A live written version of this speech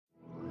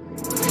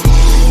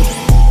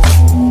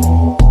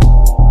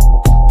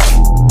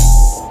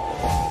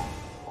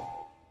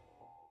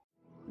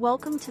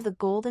Welcome to the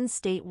Golden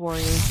State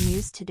Warriors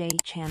News Today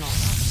channel.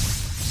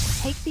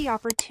 Take the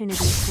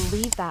opportunity to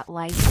leave that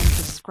like and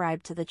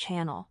subscribe to the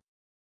channel.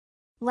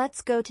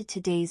 Let's go to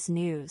today's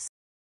news.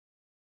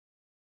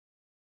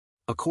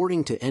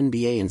 According to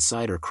NBA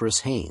insider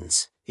Chris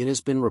Haynes, it has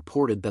been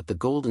reported that the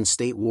Golden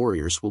State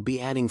Warriors will be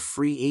adding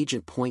free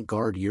agent point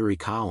guard Yuri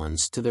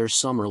Collins to their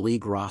Summer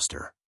League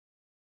roster.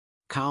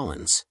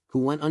 Collins, who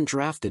went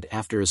undrafted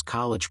after his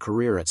college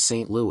career at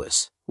St.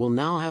 Louis, will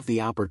now have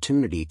the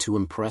opportunity to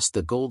impress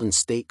the Golden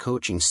State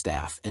coaching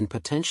staff and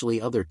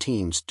potentially other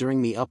teams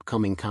during the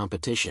upcoming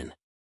competition.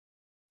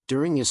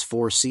 During his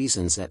 4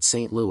 seasons at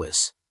St.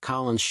 Louis,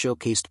 Collins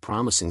showcased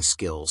promising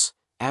skills,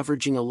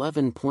 averaging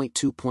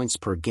 11.2 points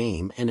per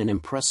game and an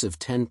impressive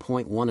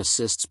 10.1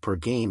 assists per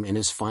game in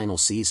his final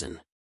season.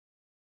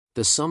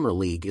 The Summer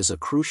League is a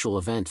crucial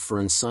event for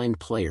unsigned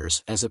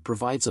players as it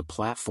provides a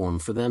platform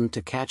for them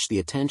to catch the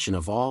attention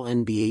of all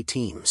NBA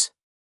teams.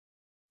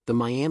 The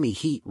Miami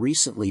Heat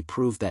recently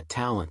proved that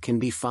talent can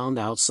be found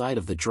outside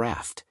of the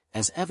draft,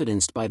 as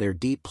evidenced by their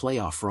deep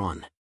playoff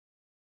run.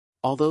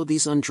 Although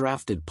these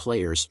undrafted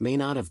players may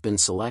not have been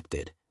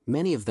selected,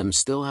 many of them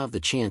still have the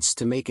chance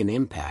to make an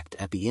impact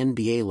at the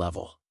NBA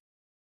level.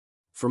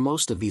 For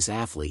most of these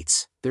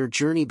athletes, their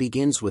journey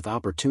begins with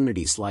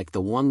opportunities like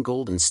the one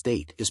Golden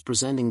State is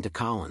presenting to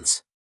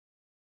Collins.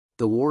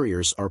 The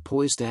Warriors are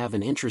poised to have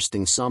an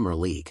interesting summer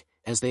league,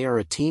 as they are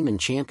a team in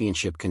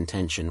championship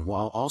contention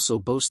while also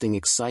boasting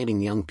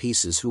exciting young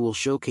pieces who will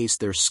showcase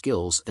their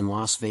skills in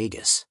Las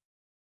Vegas.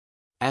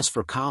 As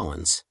for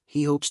Collins,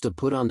 he hopes to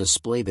put on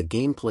display the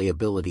gameplay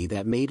ability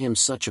that made him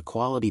such a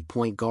quality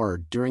point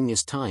guard during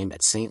his time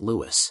at St.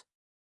 Louis.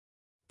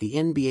 The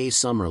NBA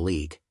Summer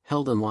League,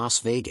 held in Las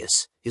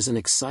Vegas, is an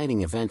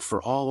exciting event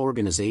for all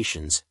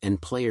organizations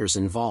and players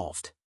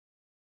involved.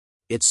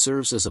 It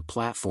serves as a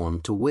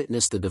platform to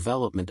witness the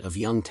development of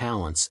young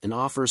talents and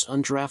offers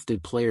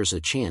undrafted players a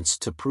chance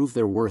to prove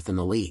their worth in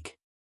the league.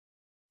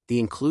 The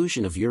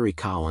inclusion of Yuri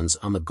Collins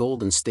on the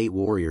Golden State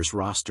Warriors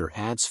roster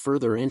adds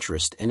further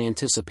interest and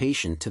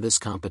anticipation to this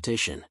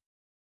competition.